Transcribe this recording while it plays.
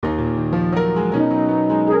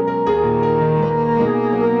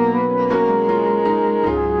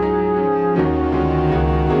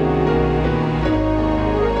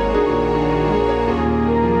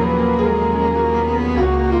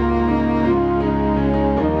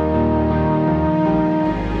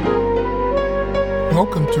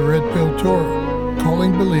Welcome to RedPill Torah,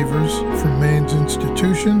 calling believers from man's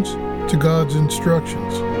institutions to God's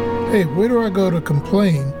instructions. Hey, where do I go to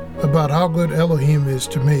complain about how good Elohim is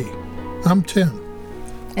to me? I'm Tim.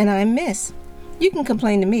 And I'm Miss. You can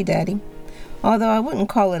complain to me, Daddy. Although I wouldn't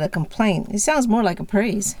call it a complaint. It sounds more like a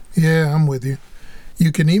praise. Yeah, I'm with you.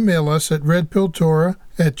 You can email us at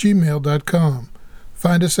redpilltorah@gmail.com.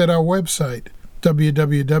 Find us at our website,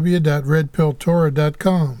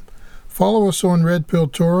 www.redpilltorah.com. Follow us on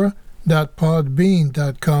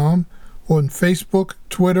redpilltorah.podbean.com, on Facebook,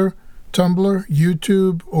 Twitter, Tumblr,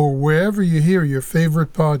 YouTube, or wherever you hear your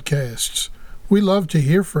favorite podcasts. We love to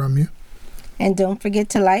hear from you. And don't forget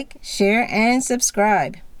to like, share, and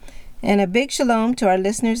subscribe. And a big shalom to our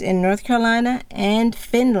listeners in North Carolina and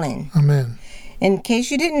Finland. Amen. In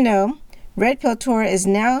case you didn't know, RedPill Torah is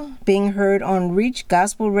now being heard on Reach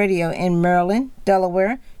Gospel Radio in Maryland,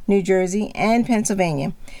 Delaware, New Jersey, and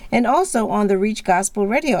Pennsylvania, and also on the Reach Gospel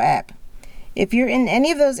Radio app. If you're in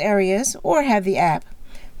any of those areas or have the app,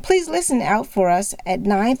 please listen out for us at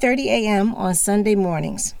 9:30 a.m. on Sunday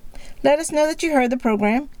mornings. Let us know that you heard the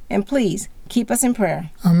program, and please keep us in prayer.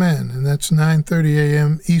 Amen. And that's 9:30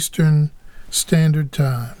 a.m. Eastern Standard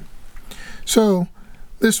Time. So,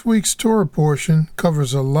 this week's Torah portion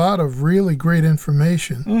covers a lot of really great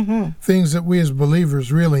information, things that we as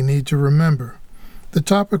believers really need to remember. The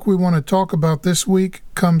topic we want to talk about this week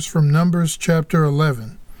comes from Numbers chapter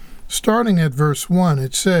 11. Starting at verse 1,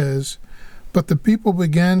 it says, "But the people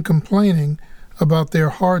began complaining about their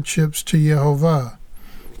hardships to Yehovah.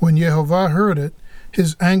 When Yehovah heard it,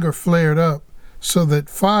 his anger flared up, so that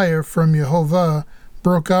fire from Yehovah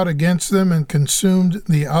broke out against them and consumed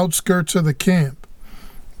the outskirts of the camp.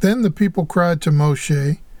 Then the people cried to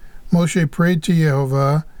Moshe. Moshe prayed to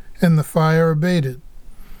Yehovah, and the fire abated.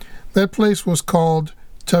 That place was called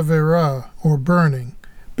Taverah, or burning,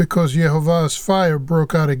 because Yehovah's fire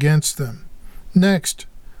broke out against them. Next,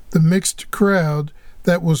 the mixed crowd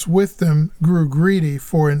that was with them grew greedy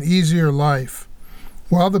for an easier life,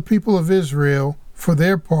 while the people of Israel, for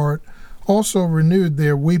their part, also renewed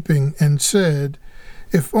their weeping and said,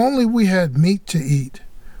 'If only we had meat to eat.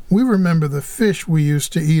 We remember the fish we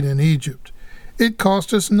used to eat in Egypt. It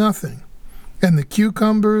cost us nothing. And the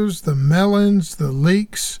cucumbers, the melons, the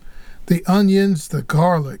leeks, the onions, the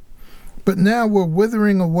garlic. But now we're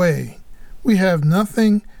withering away. We have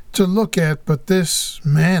nothing to look at but this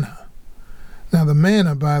manna.'" Now the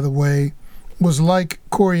manna, by the way, was like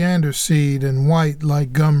coriander seed and white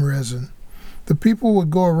like gum resin. The people would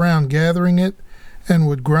go around gathering it and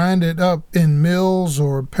would grind it up in mills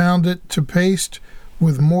or pound it to paste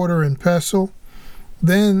with mortar and pestle.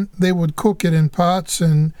 Then they would cook it in pots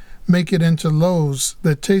and make it into loaves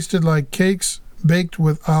that tasted like cakes baked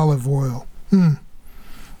with olive oil.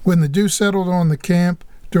 When the dew settled on the camp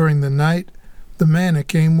during the night, the manna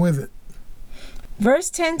came with it. Verse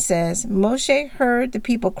 10 says, Moshe heard the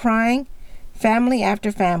people crying, family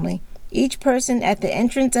after family, each person at the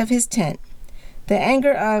entrance of his tent. The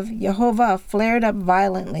anger of Yehovah flared up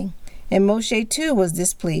violently, and Moshe too was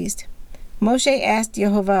displeased. Moshe asked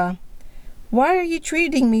Yehovah, "Why are you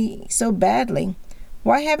treating me so badly?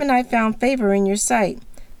 Why haven't I found favor in your sight,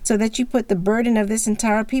 so that you put the burden of this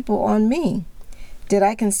entire people on me? Did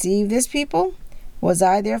I conceive this people? Was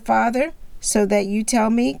I their father, so that you tell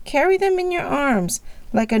me, 'Carry them in your arms,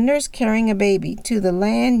 like a nurse carrying a baby, to the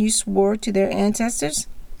land you swore to their ancestors'?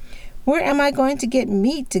 Where am I going to get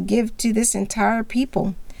meat to give to this entire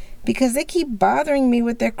people? Because they keep bothering me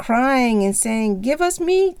with their crying and saying, 'Give us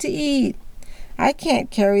meat to eat.' I can't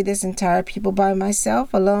carry this entire people by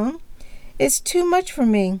myself alone. It's too much for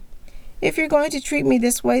me. If you're going to treat me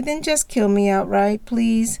this way, then just kill me outright,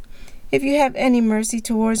 please, if you have any mercy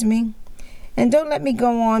towards me. And don't let me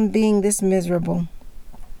go on being this miserable."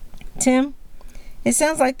 Tim, it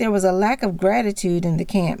sounds like there was a lack of gratitude in the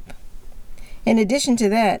camp. In addition to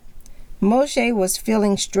that, Moshe was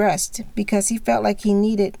feeling stressed because he felt like he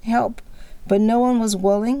needed help, but no one was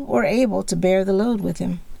willing or able to bear the load with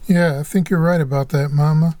him. Yeah, I think you're right about that,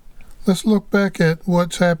 Mama. Let's look back at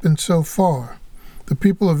what's happened so far. The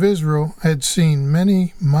people of Israel had seen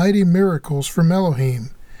many mighty miracles from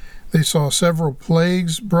Elohim. They saw several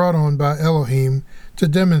plagues brought on by Elohim to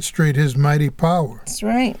demonstrate his mighty power. That's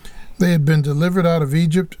right. They had been delivered out of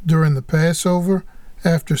Egypt during the Passover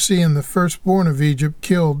after seeing the firstborn of Egypt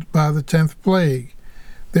killed by the 10th plague.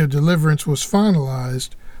 Their deliverance was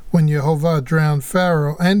finalized when Yehovah drowned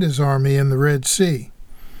Pharaoh and his army in the Red Sea.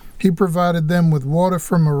 He provided them with water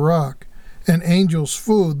from a rock and angels'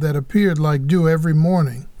 food that appeared like dew every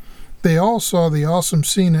morning. They all saw the awesome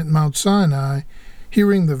scene at Mount Sinai,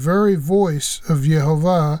 hearing the very voice of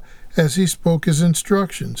Yehovah as he spoke his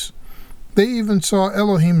instructions. They even saw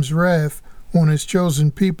Elohim's wrath on his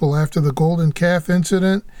chosen people after the golden calf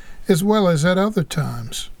incident, as well as at other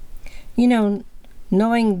times.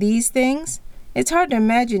 Knowing these things, it's hard to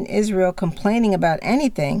imagine Israel complaining about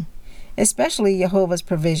anything, especially Jehovah's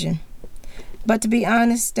provision. But to be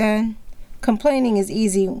honest, Dad, complaining is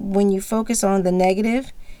easy when you focus on the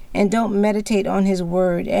negative and don't meditate on His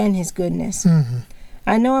word and His goodness. Mm-hmm.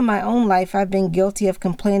 I know in my own life I've been guilty of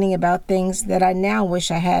complaining about things that I now wish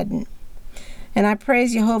I hadn't. And I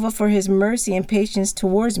praise Jehovah for His mercy and patience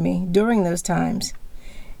towards me during those times.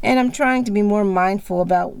 And I'm trying to be more mindful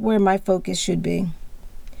about where my focus should be.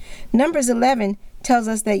 Numbers 11 tells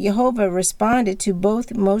us that Jehovah responded to both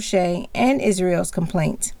Moshe and Israel's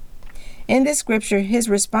complaints. In this scripture, his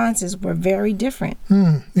responses were very different.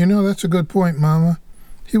 That's a good point, Mama.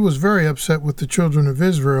 He was very upset with the children of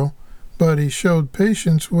Israel, but he showed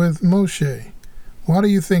patience with Moshe. Why do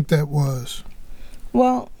you think that was?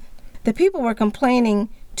 Well, the people were complaining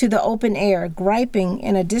to the open air, griping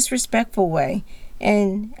in a disrespectful way,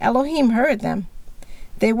 and Elohim heard them.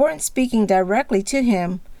 They weren't speaking directly to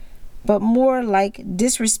him, but more like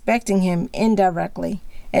disrespecting him indirectly,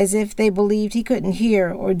 as if they believed he couldn't hear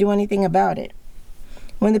or do anything about it.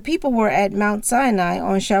 When the people were at Mount Sinai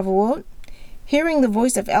on Shavuot, hearing the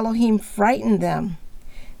voice of Elohim frightened them.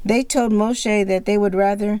 They told Moshe that they would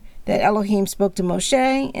rather that Elohim spoke to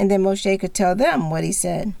Moshe, and then Moshe could tell them what he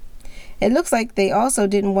said. It looks like they also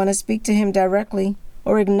didn't want to speak to him directly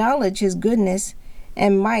or acknowledge his goodness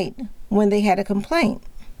and might when they had a complaint.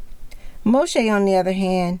 Moshe, on the other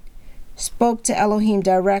hand, spoke to Elohim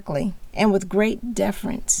directly and with great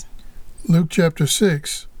deference. Luke chapter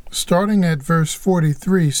 6, starting at verse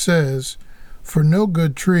 43, says, "For no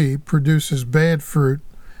good tree produces bad fruit,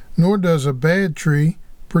 nor does a bad tree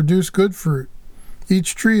produce good fruit.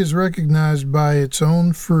 Each tree is recognized by its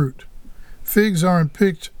own fruit. Figs aren't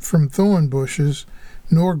picked from thorn bushes,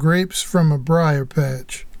 nor grapes from a briar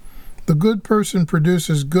patch. The good person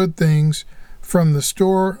produces good things from the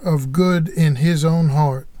store of good in his own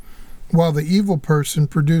heart, while the evil person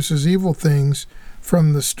produces evil things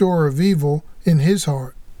from the store of evil in his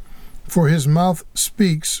heart. For his mouth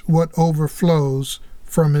speaks what overflows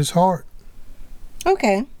from his heart."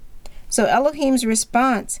 Okay, so Elohim's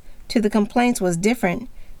response to the complaints was different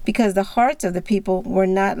because the hearts of the people were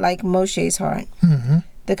not like Moshe's heart. Mm-hmm.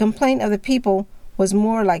 The complaint of the people was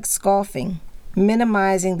more like scoffing,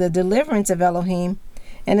 minimizing the deliverance of Elohim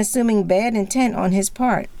and assuming bad intent on his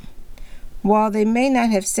part. While they may not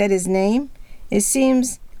have said his name, it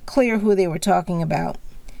seems clear who they were talking about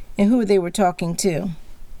and who they were talking to.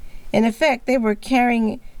 In effect, they were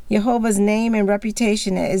carrying Jehovah's name and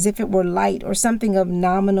reputation as if it were light or something of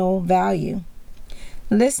nominal value.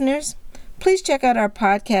 Listeners, please check out our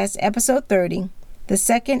podcast, episode 30, The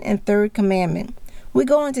Second and Third Commandment. We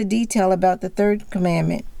go into detail about the third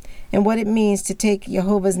commandment and what it means to take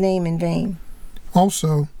Jehovah's name in vain.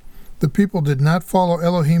 Also, the people did not follow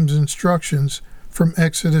Elohim's instructions from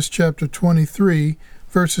Exodus chapter 23,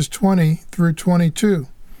 verses 20 through 22.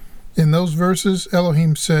 In those verses,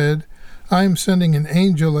 Elohim said, "I am sending an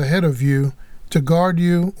angel ahead of you to guard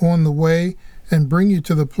you on the way and bring you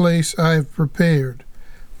to the place I have prepared.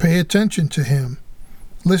 Pay attention to him.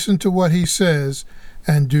 Listen to what he says,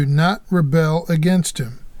 and do not rebel against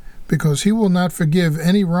him, because he will not forgive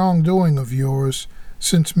any wrongdoing of yours,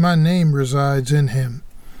 since my name resides in him.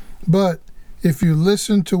 But if you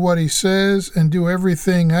listen to what he says and do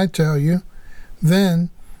everything I tell you, then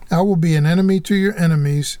I will be an enemy to your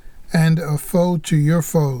enemies and a foe to your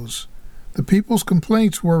foes." The people's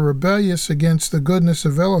complaints were rebellious against the goodness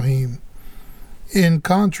of Elohim. In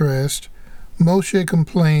contrast, Moshe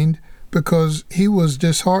complained because he was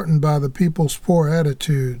disheartened by the people's poor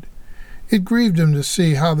attitude. It grieved him to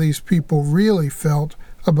see how these people really felt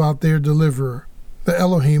about their deliverer, the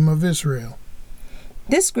Elohim of Israel.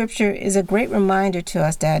 This scripture is a great reminder to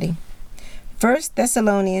us, Daddy. 1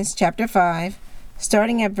 Thessalonians chapter 5,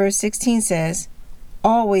 starting at verse 16 says,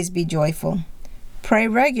 "Always be joyful. Pray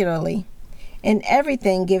regularly. In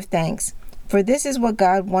everything give thanks, for this is what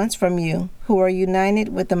God wants from you who are united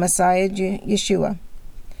with the Messiah Yeshua.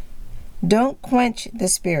 Don't quench the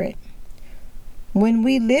Spirit." When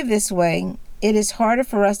we live this way, it is harder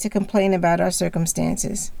for us to complain about our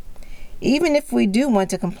circumstances. Even if we do want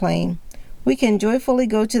to complain, we can joyfully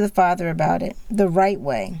go to the Father about it, the right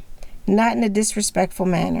way, not in a disrespectful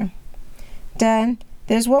manner. Dad,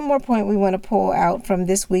 there's one more point we want to pull out from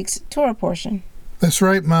this week's Torah portion. That's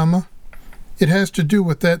right, Mama. It has to do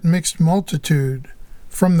with that mixed multitude.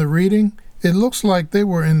 From the reading, it looks like they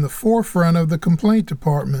were in the forefront of the complaint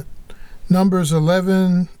department. Numbers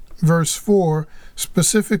 11, verse 4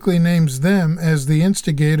 specifically names them as the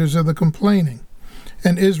instigators of the complaining,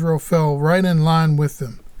 and Israel fell right in line with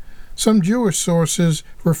them. Some Jewish sources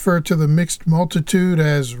refer to the mixed multitude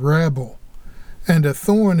as rabble, and a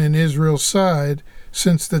thorn in Israel's side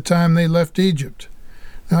since the time they left Egypt.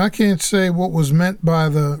 Now, I can't say what was meant by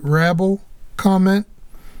the rabble comment,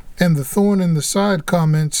 and the thorn in the side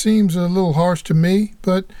comment seems a little harsh to me,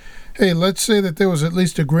 but hey, let's say that there was at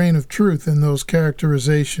least a grain of truth in those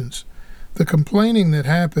characterizations. The complaining that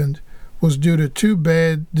happened was due to two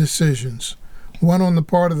bad decisions, one on the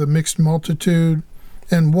part of the mixed multitude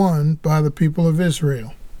and one by the people of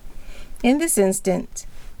Israel. In this instance,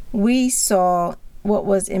 we saw what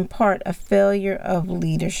was in part a failure of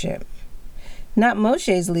leadership. Not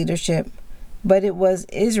Moshe's leadership, but it was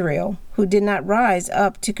Israel who did not rise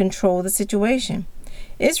up to control the situation.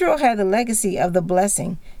 Israel had the legacy of the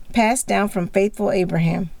blessing passed down from faithful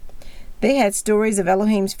Abraham. They had stories of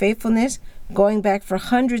Elohim's faithfulness going back for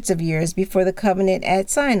hundreds of years before the covenant at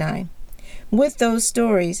Sinai. With those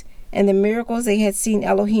stories and the miracles they had seen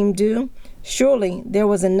Elohim do, surely there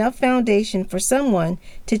was enough foundation for someone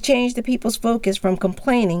to change the people's focus from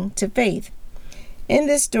complaining to faith. In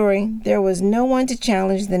this story, there was no one to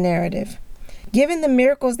challenge the narrative. Given the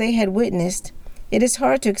miracles they had witnessed, it is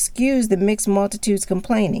hard to excuse the mixed multitude's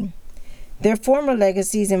complaining. Their former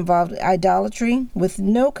legacies involved idolatry with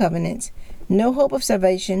no covenants, no hope of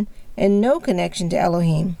salvation, and no connection to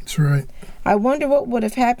Elohim. That's right. I wonder what would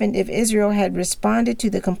have happened if Israel had responded to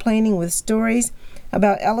the complaining with stories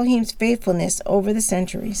about Elohim's faithfulness over the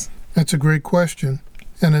centuries. That's a great question,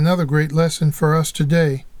 and another great lesson for us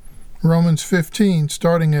today. Romans 15,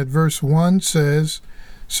 starting at verse 1, says,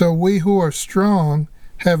 "So we who are strong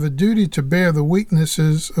have a duty to bear the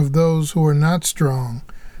weaknesses of those who are not strong,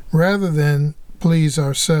 rather than please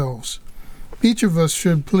ourselves. Each of us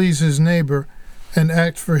should please his neighbor and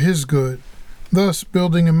act for his good, thus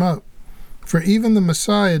building him up. For even the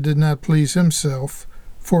Messiah did not please himself,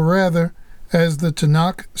 for rather, as the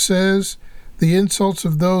Tanakh says, the insults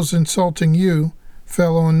of those insulting you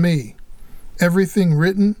fell on me. Everything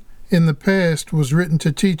written in the past was written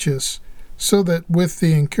to teach us, so that with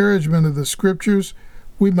the encouragement of the Scriptures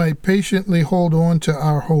we might patiently hold on to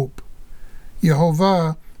our hope."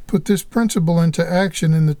 Yehovah put this principle into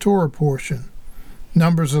action in the Torah portion.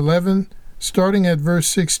 Numbers 11, starting at verse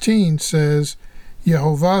 16, says,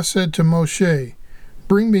 "Yehovah said to Moshe,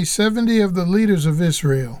 'Bring me 70 of the leaders of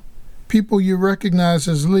Israel, people you recognize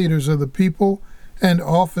as leaders of the people and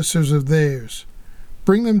officers of theirs.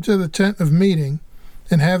 Bring them to the tent of meeting,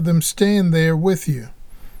 and have them stand there with you.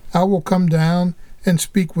 I will come down and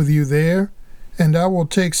speak with you there, and I will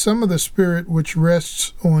take some of the spirit which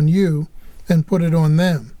rests on you and put it on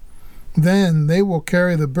them. Then they will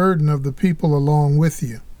carry the burden of the people along with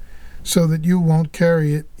you, so that you won't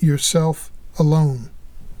carry it yourself alone.'"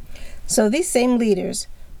 So these same leaders,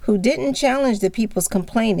 who didn't challenge the people's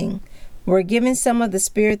complaining, were given some of the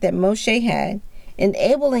spirit that Moshe had,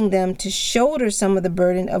 enabling them to shoulder some of the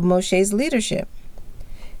burden of Moshe's leadership.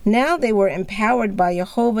 Now they were empowered by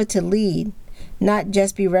Yehovah to lead, not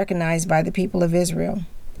just be recognized by the people of Israel.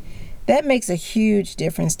 That makes a huge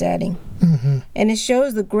difference, Daddy. And it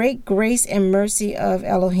shows the great grace and mercy of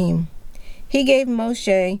Elohim. He gave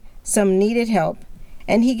Moshe some needed help,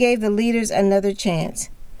 and he gave the leaders another chance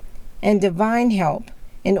and divine help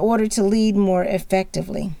in order to lead more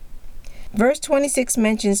effectively. Verse 26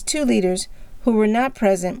 mentions two leaders who were not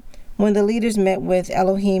present when the leaders met with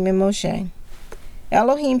Elohim and Moshe.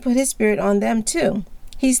 Elohim put his spirit on them too.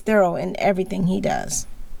 He's thorough in everything he does.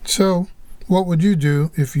 So, what would you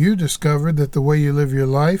do if you discovered that the way you live your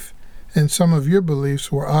life and some of your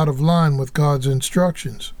beliefs were out of line with God's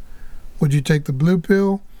instructions? Would you take the blue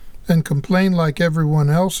pill and complain like everyone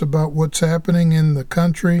else about what's happening in the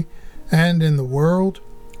country and in the world?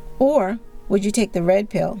 Or would you take the red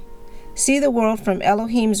pill, see the world from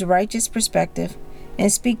Elohim's righteous perspective,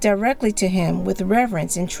 and speak directly to him with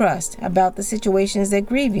reverence and trust about the situations that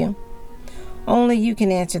grieve you? Only you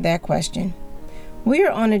can answer that question. We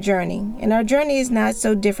are on a journey, and our journey is not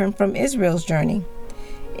so different from Israel's journey.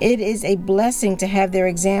 It is a blessing to have their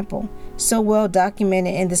example so well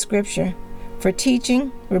documented in the Scripture for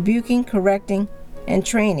teaching, rebuking, correcting, and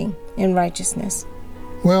training in righteousness.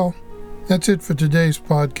 Well, that's it for today's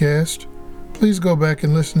podcast. Please go back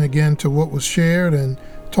and listen again to what was shared and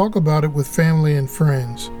talk about it with family and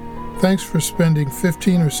friends. Thanks for spending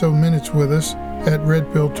 15 or so minutes with us at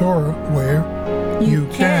Red Pill Torah, where you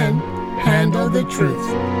can handle the truth.